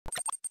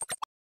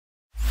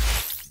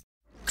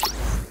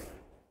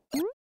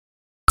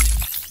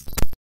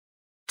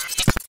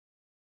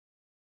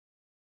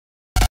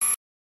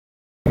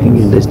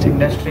industry?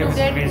 Industry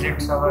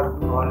visits our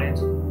college,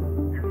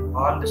 and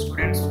all the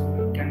students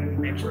can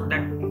make sure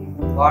that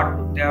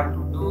what they have to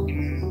do in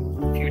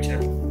future.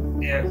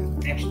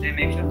 They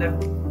make sure that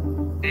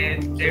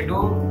they do.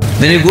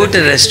 When you go to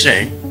a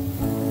restaurant,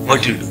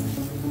 what you do?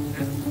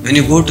 When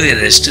you go to a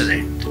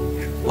restaurant,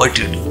 what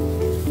you do?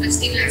 First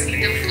thing is the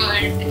food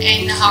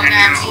and how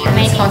to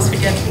make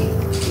hospitality.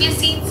 We've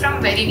seen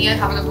from very near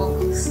how the work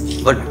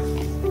goes. But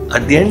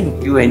at the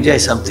end, you enjoy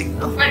something,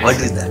 no? What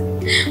is that?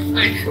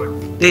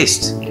 Food.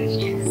 Taste.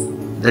 Yes.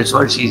 That's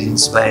what she is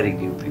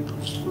inspiring you people.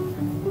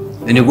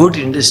 When you go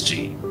to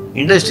industry,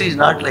 industry is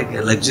not like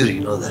a luxury,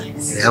 you know that.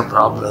 They have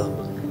problems.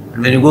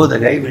 And when you go, the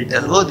guy will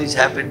tell, oh, this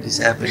happened,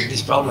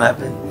 this problem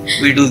happened,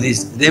 we do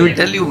this. They will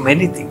tell you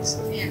many things.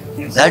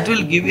 That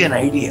will give you an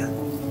idea.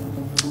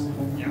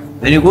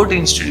 When you go to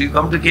institute, you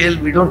come to KL,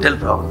 we don't tell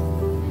problem.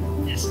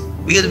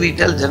 Because we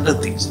tell general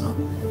things, you know.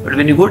 But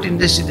when you go to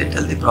industry, they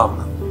tell the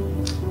problem.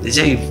 They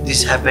say, if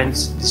this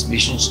happens, this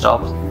machine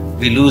stops,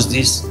 we lose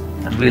this,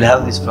 and we'll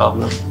have this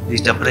problem,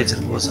 this temperature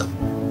goes up.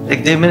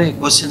 Like there are many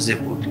questions they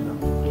put, you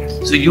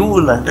know. So you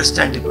will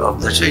understand the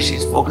problem. That's why she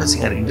is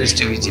focusing on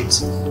industry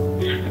visits.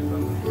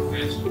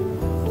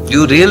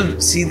 You really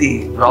see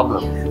the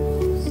problem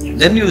there.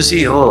 Then you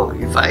see, oh,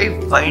 if I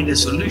find a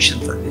solution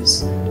for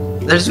this,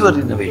 that's your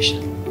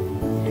innovation.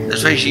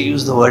 That's why she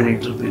used the word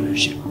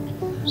entrepreneurship.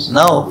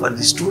 Now, for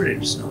the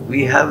students,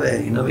 we have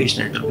an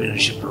innovation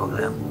entrepreneurship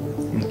program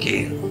in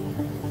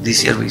KL.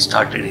 This year we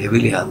started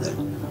heavily on that.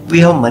 We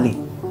have money.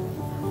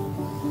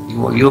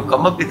 You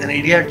come up with an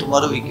idea,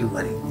 tomorrow we give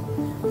money.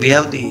 We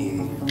have the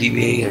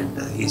TVA and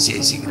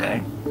ACIC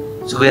grant.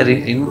 So we are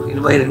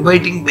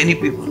inviting many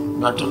people,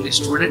 not only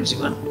students,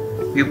 even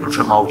people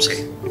from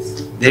outside.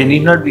 They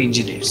need not be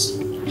engineers.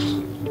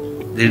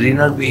 They need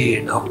not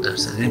be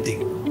doctors or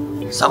anything.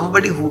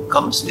 Somebody who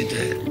comes with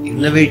an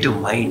innovative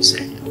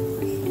mindset.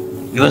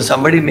 Even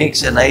somebody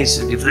makes a nice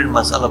different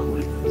masala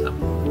puri, for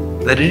example.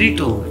 We are ready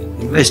to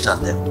invest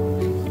on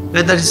them.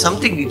 But there is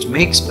something which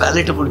makes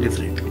palatable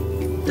different.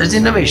 That is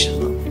innovation.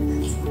 No?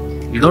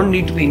 You don't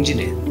need to be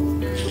engineer.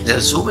 There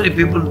are so many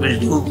people who will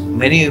do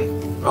many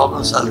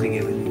problem solving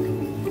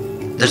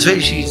ability. That's why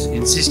she is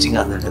insisting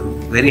on that. I'm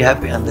very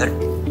happy on that.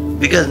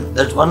 Because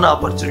that's one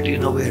opportunity,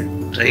 we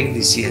are trying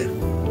this year.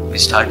 We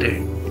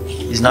started.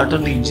 Is not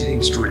only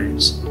engineering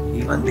students,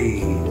 even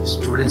the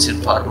students in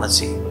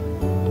pharmacy,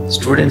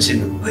 students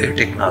in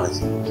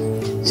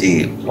biotechnology.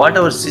 See, what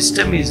our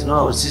system is,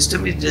 our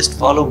system is just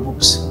follow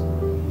books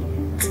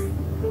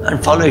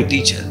and follow a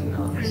teacher.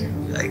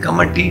 I come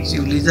and teach,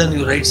 you listen,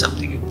 you write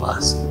something, you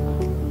pass.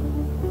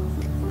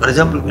 For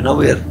example,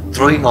 we are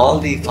throwing all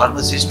the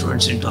pharmacy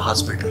students into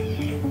hospital.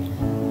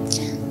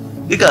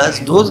 Because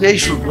those guys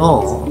should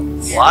know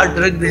what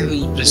drug they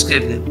will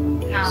prescribe them.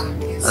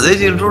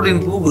 Otherwise, you will put in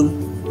Google.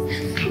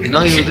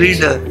 You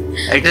read,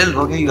 I tell,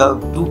 okay, you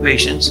have two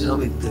patients,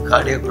 with the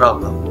cardiac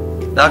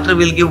problem. Doctor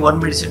will give one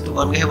medicine to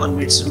one guy, one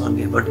medicine to one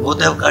guy, but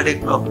both have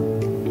cardiac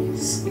problem.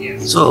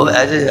 So,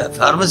 as a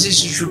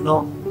pharmacist, you should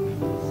know.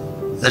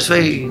 That's why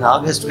in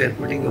August we are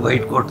putting a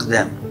white coat to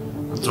them,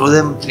 throw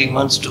them 3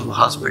 months to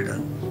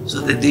hospital,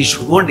 so that they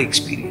should go and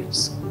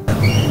experience.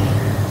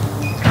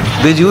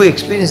 Because you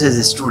experience as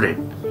a student,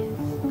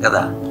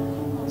 kada.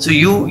 So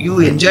you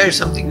enjoyed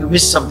something, you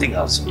missed something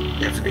also,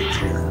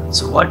 definitely.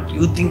 So what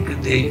you think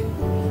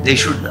they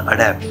should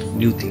adapt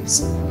new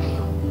things?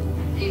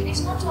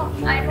 It's not so,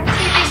 I don't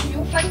say it is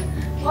new, but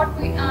what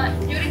we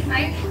during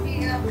my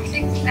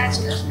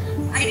bachelor's,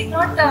 I did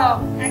not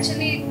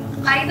actually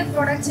buy the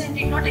products and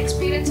did not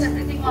experience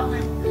everything on my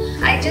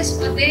own. I just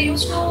they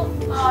used to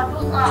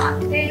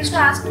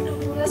ask me to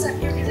do the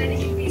circuit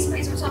designing in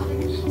PSPICE or something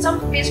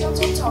based on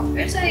some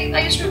software. So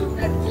I used to do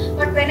that.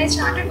 But when I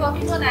started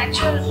working on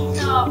actual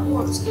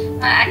boards,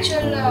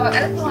 actual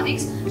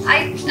electronics,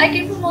 I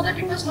came to know that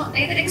it was not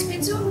neither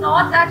expensive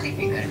nor that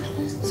difficult.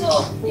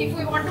 So if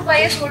we want to buy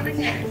a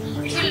soldering iron,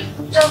 the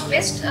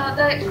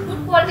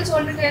good quality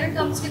soldering iron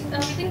comes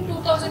within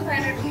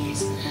 2,500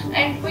 rupees,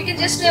 and we can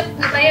just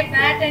buy a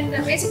mat and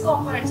the basic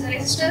components, the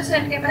resistors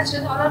and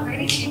capacitors all are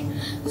very cheap.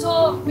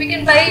 So we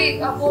can buy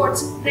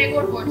boards,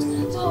 breadboard boards.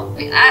 So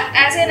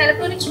as an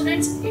electronic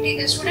student,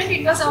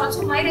 it was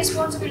also my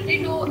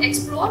responsibility to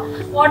explore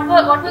what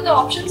were the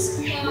options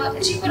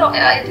cheaper.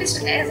 At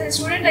least as a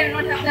student, I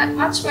will not have that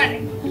much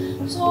funding.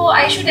 So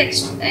I should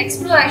explore.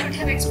 I should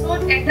have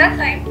explored at that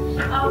time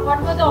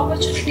what were the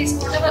opportunities,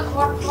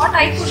 what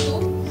I could do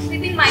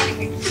within my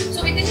limit.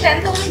 So within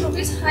 10,000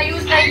 rupees, I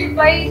could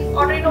buy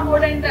Arduino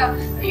board and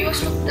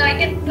I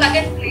can plug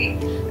and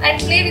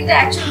play with the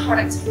actual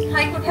products.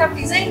 I could have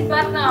designed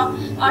one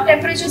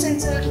temperature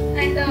sensor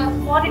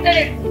and monitor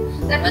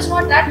it. That was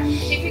not that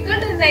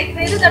difficult and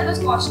neither that was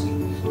costly.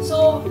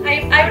 So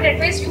I would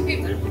advise you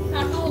people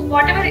to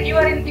whatever you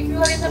are in. If you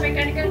are in the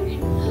mechanical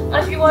field, or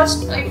if you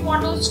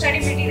want to study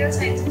material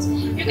sciences,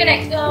 you can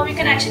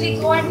actually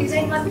go and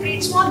design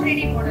one small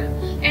 3D model,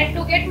 and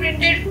to get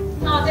printed.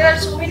 There are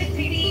so many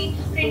 3D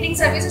printing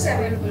services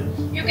available.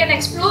 You can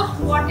explore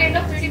what kind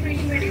of 3D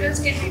printing materials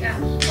can be done.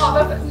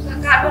 Carbon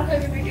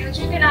fiber materials.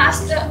 You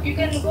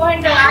can go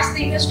and ask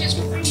the industries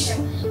to print them.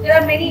 There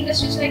are many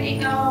industries like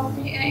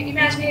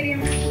Imaginarium,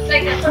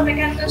 like for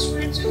mechanical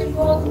students you can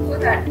go for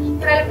that.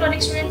 For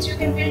electronic students you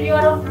can build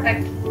your own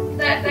product.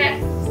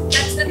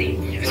 That's the thing.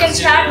 You can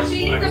start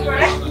feeling the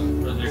product.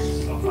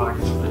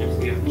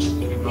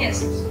 Yes,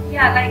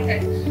 yeah, like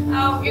that.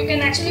 You can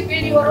actually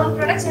build your own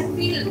products and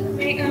feel.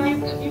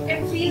 You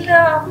can feel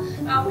the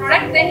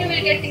product, then you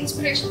will get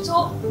inspiration. So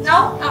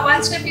now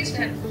one step is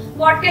done.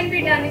 What can be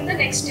done in the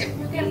next step?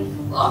 You can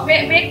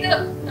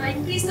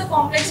increase the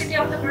complexity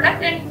of the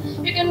product, and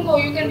you can go.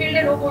 You can build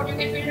a robot. You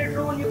can build a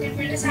drone. You can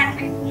build a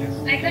satellite.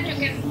 Like that, you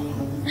can do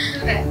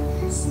that.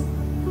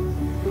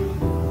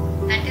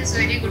 That is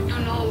very good to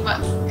know. But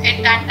at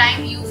that time,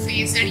 you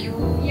faced it.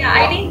 Yeah,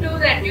 I didn't do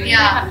that.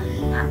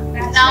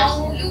 Now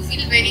you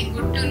feel very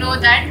good to know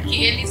that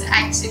KL is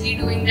actually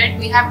doing that.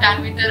 We have done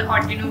with the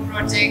Arduino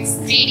projects,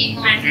 3D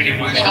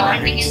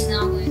printing is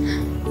now going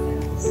on.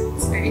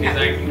 It's very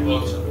designing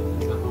workshop.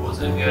 Suppose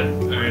we are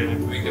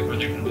doing the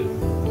project on this.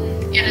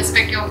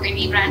 Irrespective of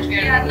any branch we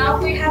are. Yeah, now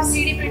we have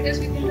 3D printers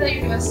within the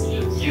university.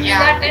 Yes.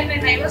 At that time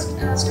when I was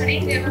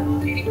studying, there were no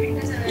 3D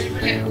printers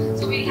available.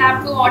 So we have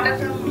to order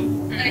from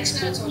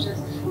external sources.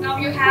 Now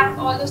you have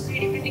all those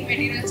 3D printing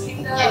materials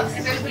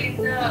available in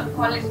the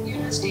college,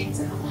 university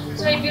itself.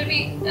 So it will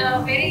be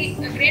very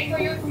great for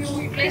you if you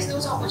utilize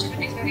those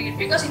opportunities very good,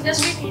 because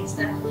industry needs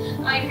that.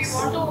 If you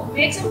want to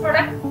make some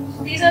product,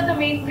 these are the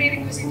main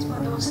prerequisites for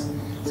those.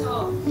 So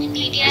and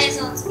TTI is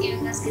also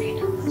giving us great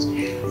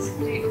opportunities.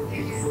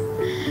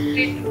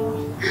 Great to know.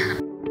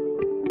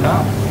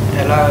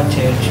 ఎలా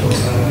చేయొచ్చు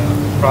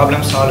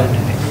problem solve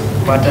అనేది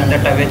వాటి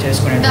అంతటా అవే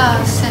చేసుకునేది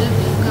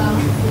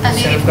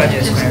సెల్ఫ్గా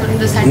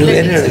చేసుకునేది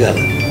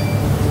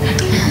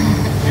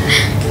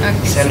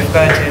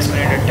సెల్ఫ్గా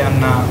చేసుకునేటట్టు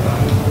ఏమన్నా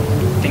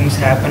థింగ్స్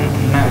హ్యాపెన్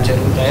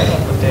జరుగుతాయా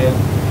లేకపోతే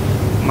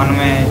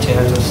మనమే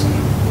చేయాల్సి వస్తుంది?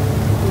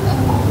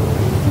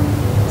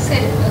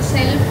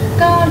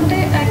 సెల్ఫ్గా అంటే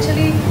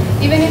actually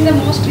even in the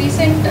most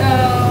recent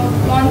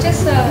launches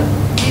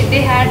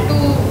they had to,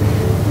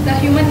 the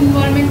human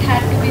involvement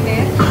had to be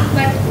there,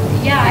 but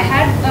yeah,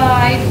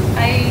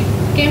 I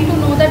came to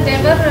know that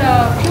there were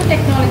few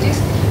technologies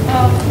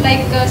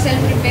like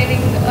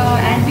self-repairing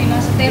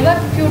antennas. There were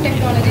few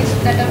technologies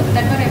that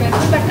were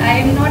available, but I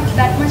am not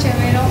that much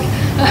aware of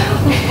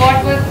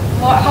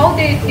how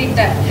they did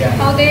that,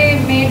 how they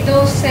made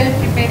those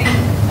self-repairing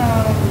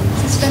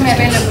system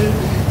available.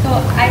 So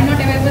I am not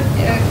aware, but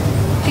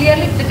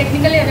clearly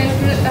technically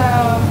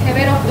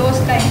aware of those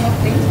kind of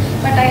things.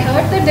 But I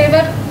heard that there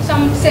were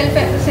some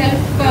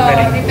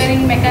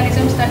self-repairing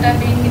mechanisms that are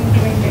being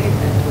implemented in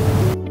that.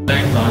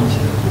 Like launch,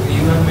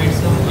 you have made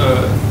some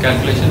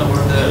calculation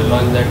about the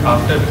launch, that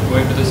after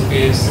going to the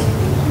space,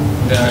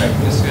 the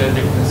atmosphere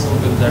didn't suit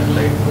the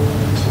satellite.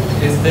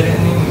 Is there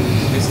any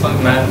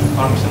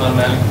malfunction or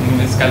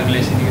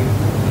miscalculation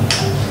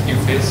you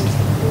faced?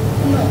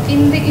 No,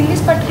 in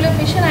this particular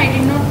mission I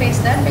did not face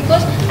that,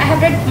 because I have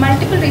read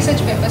multiple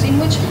research papers in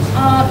which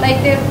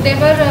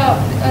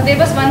there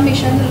was one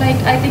mission, like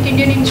I think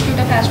Indian Institute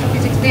of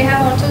Astrophysics, they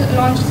have also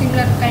launched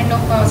similar kind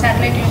of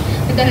satellite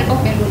with the help of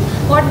balloon.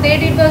 What they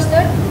did was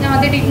that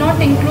they did not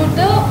include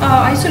the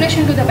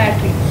isolation to the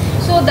battery.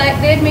 So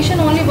their mission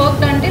only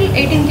worked until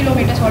 18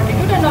 kilometers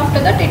altitude, and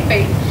after that it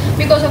failed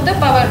because of the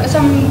power,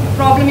 some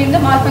problem in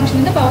the malfunction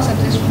in the power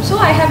subsystem. So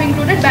I have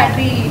included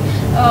battery,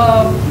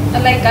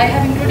 I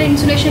have included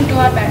insulation to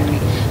our battery.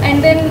 And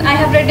then I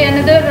have read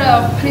another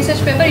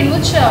research paper in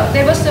which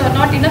there was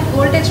not enough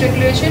voltage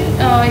regulation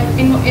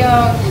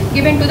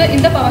given to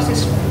in the power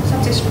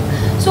subsystem.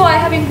 So I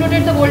have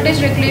included the voltage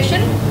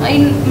regulation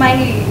in my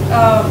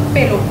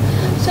payload.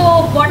 So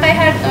what I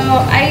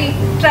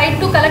tried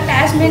to collect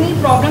as many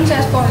problems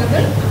as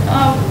possible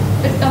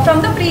from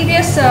the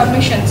previous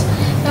missions.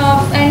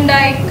 And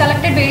I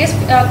collected various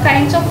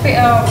kinds of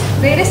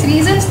various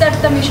reasons that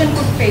the mission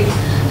could fail.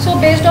 So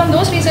based on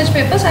those research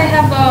papers, I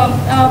have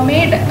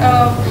made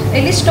a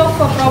list of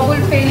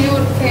probable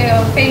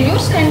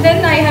failures, and then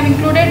I have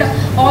included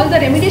all the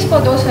remedies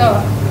for those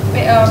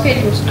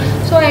failures.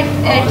 So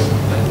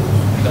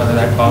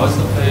that power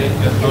supply,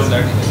 you have told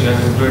that you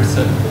have included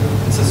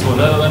it's a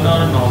solar one or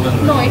a normal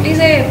one? No, it is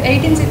a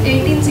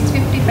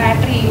 18650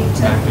 battery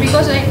itself,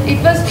 because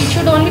it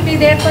should only be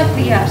there for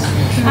 3 hours.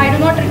 I do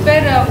not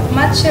require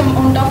much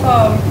amount of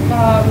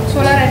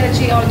solar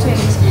energy also in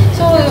this.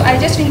 So I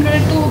just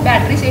included 2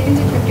 batteries,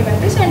 18650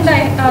 batteries, and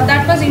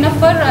that was enough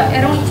for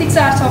around 6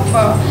 hours of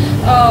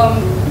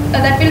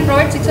that will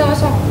provide 6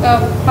 hours of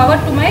power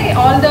to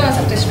all the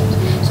subsystems.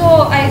 So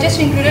I just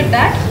included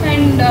that,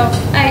 and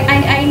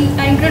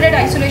I included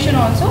isolation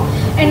also,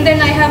 and then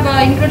I have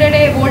included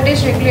a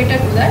voltage regulator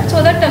to that, so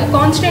that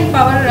constant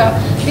power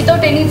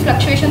without any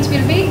fluctuations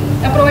will be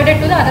provided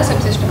to the other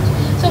subsystems.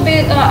 So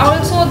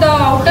also the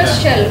outer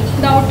shell,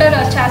 the outer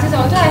chassis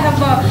also I have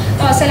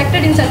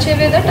selected in such a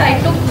way that I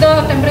took the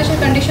temperature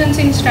conditions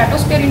in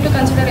stratosphere into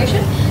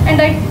consideration, and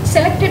I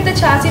selected the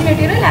chassis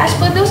material as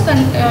per those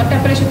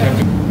temperature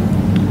conditions.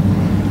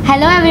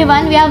 Hello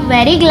everyone, we are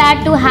very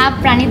glad to have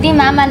Praniti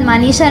ma'am and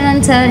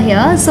Manisharan sir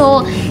here. So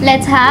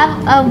let's have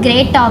a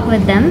great talk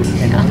with them.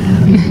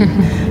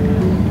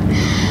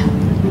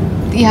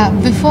 Yeah,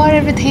 before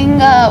everything,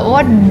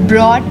 what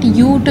brought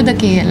you to the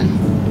KL?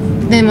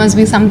 There must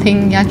be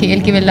something, yeah,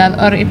 KL ki vella,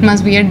 or it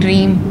must be a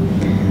dream.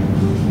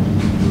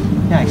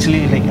 Yeah,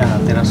 actually, like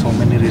there are so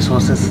many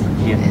resources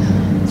here.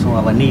 So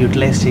avanni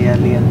utilize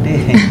cheyali ante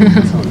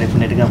so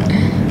definitely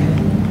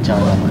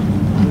chala.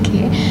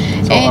 Okay.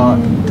 So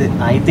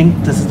I think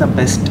this is the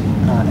best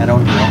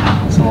around here.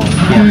 So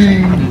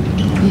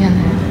yeah.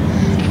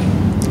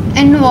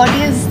 And what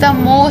is the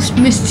most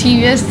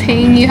mischievous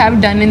thing you have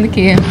done in the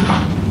KL?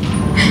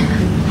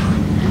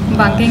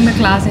 Bunking the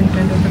class in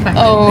front of the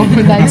faculty. Oh,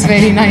 that's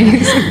very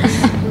nice.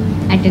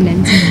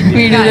 Attendance.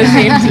 We do the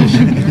same.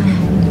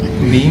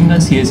 Being a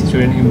CSE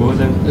student, you both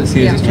are a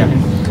CSE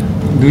student.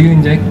 Do you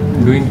enjoy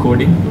doing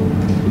coding?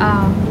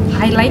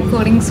 I like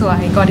coding, so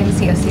I got into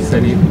CSE.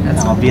 Sorry.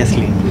 That's all.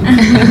 obviously.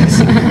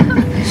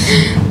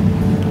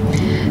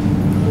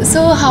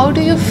 So how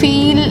do you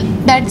feel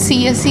that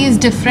CSE is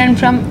different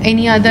from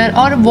any other,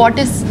 or what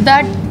is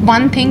that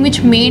one thing which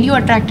made you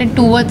attracted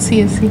towards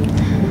CSE?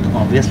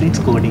 Obviously, it's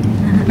coding.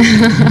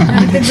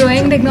 With the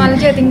growing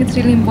technology, I think it's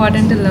really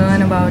important to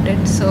learn about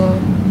it. So,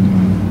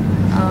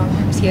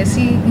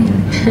 CSE.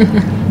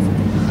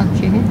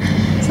 Okay.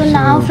 So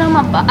now from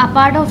a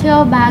part of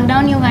your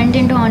background, you went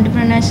into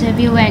entrepreneurship,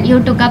 you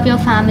took up your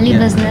family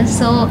business.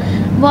 So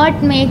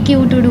what made you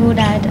to do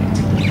that?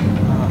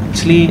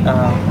 Actually,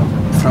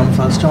 from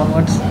first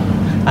onwards,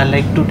 I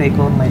like to take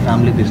over my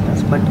family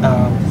business. But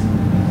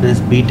this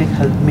BTech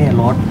helped me a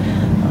lot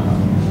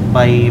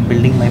by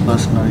building my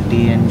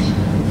personality, and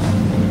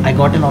I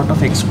got a lot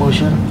of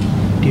exposure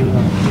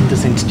in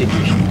this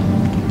institution.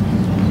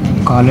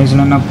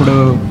 కాలేజ్లో ఉన్నప్పుడు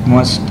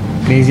most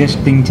craziest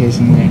thing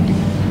చేసింది ఏంటి?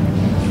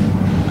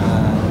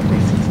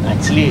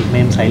 Actually,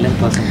 I'm silent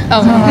person.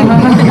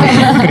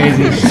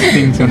 Craziest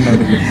things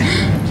ఉండదు.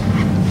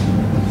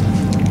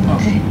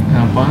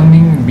 Upon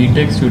being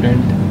BTech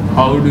student,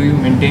 how do you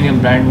maintain your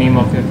brand name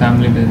of your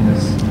family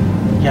business?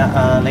 Yeah,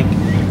 like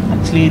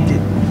actually the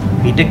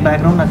BTech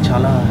background నాకు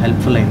చాలా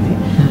helpful అయింది.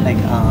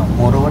 Like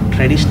more over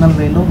traditional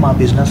వేలో మా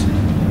business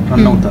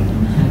run అవుతుంది.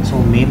 So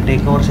మేము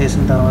take over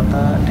చేసిన తర్వాత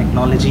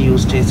technology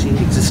use చేసి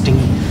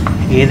ఎగ్జిస్టింగ్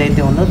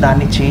ఏదైతే ఉందో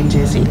దాన్ని చేంజ్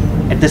చేసి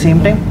అట్ ద సేమ్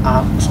టైం ఆ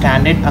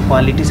స్టాండర్డ్ ఆ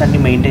క్వాలిటీస్ అన్ని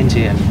మెయింటైన్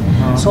చేయాలి.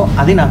 సో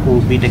అది నాకు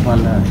బీటెక్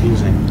వల్ల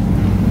యూజ్ అయింది.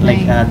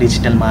 Like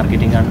digital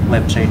marketing and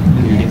website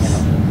building.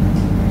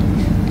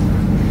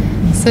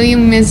 So you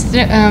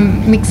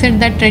mixed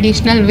that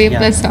traditional way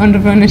plus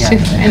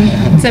entrepreneurship, and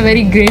it's a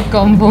very great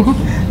combo.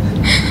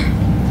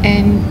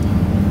 And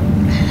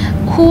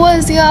who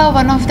was your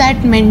one of that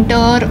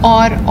mentor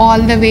or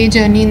all the way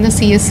journey in the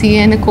CSE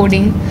and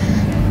coding?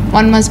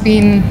 One must be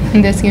in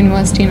this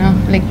university now,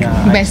 like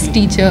best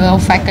teacher or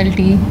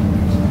faculty.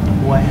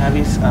 Who I have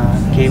is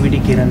KVD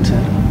Kiran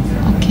sir.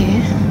 Okay.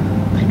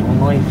 I don't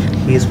know if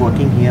he is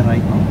working here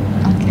right now.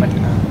 Okay. But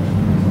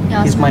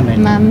he's my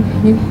mentor. Ma'am,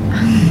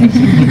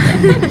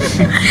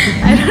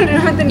 I don't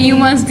remember the name. you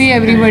must be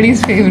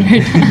everybody's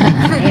favorite.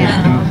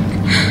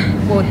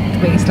 Both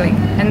ways, like,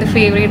 and the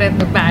favorite and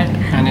the bad.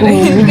 And in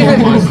your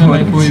personal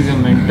life, who is your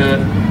mentor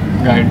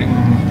guiding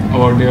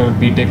about your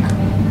BTech?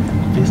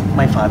 He's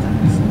my father.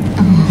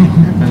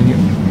 And you,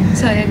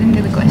 Sorry, I didn't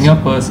get the in question. your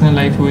personal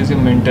life, who is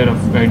your mentor of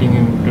guiding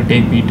you to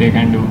take BTech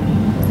and do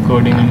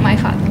coding? And My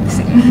father.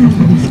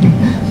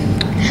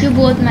 You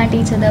both met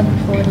each other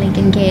before, like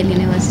in KL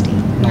University?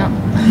 No.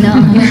 No.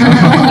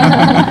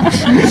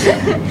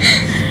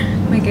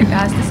 We get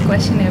asked this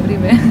question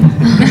everywhere.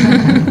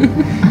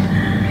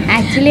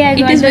 Actually, I It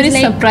got is very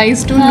like,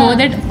 surprised to know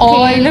that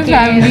all KL, the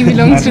family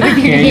belongs to the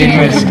KL KL.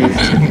 University.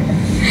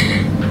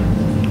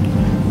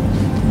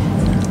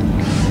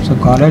 So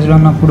కాలేజ్లో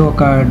ఉన్నప్పుడు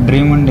ఒక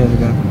dream ఉండేది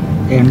కదా,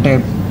 అంటే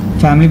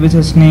family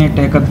బిజినెస్ని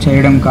take up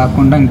చేయడం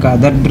కాకుండా ఇంకా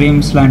అదర్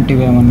డ్రీమ్స్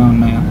లాంటివి ఏమన్నా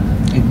ఉన్నాయా?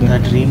 The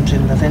dreams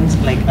in the sense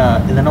like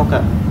ఏదైనా ఒక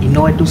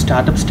ఇన్నోవేటివ్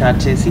స్టార్ట్అప్ స్టార్ట్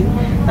చేసి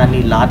దాన్ని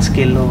లార్జ్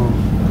స్కేల్లో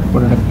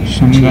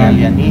ప్రొడక్షన్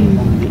చేయాలి అని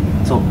ఉంది.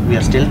 So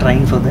we are still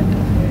trying for that.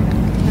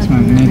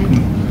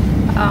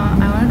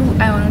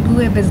 I want to do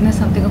a business,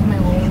 something of my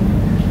own,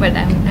 but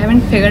I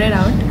haven't figured it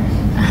out.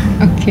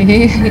 Okay.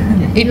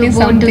 It you is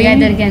both something.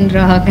 together can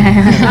rock.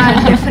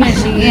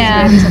 Definitely.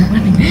 Yeah.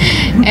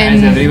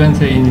 as everyone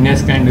say,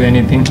 engineers can do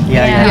anything.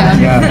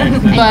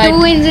 But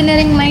Two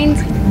engineering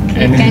minds.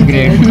 And can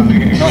great.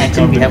 No,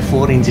 actually we have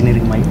 4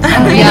 engineering minds.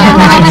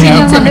 actually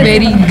it's a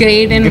very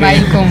great and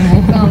wild combo.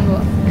 combo.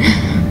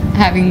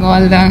 Having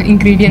all the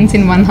ingredients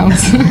in one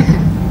house.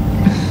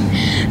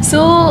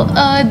 So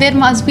there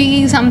must be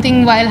something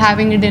while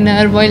having a dinner,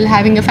 while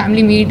having a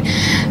family meet.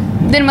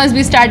 There must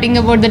be starting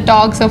about the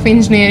talks of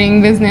engineering,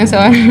 business,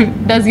 or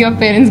does your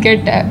parents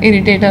get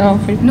irritated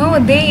of it? No,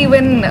 they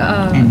even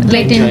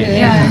Get into it.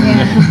 yeah.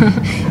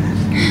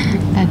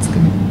 That's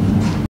good.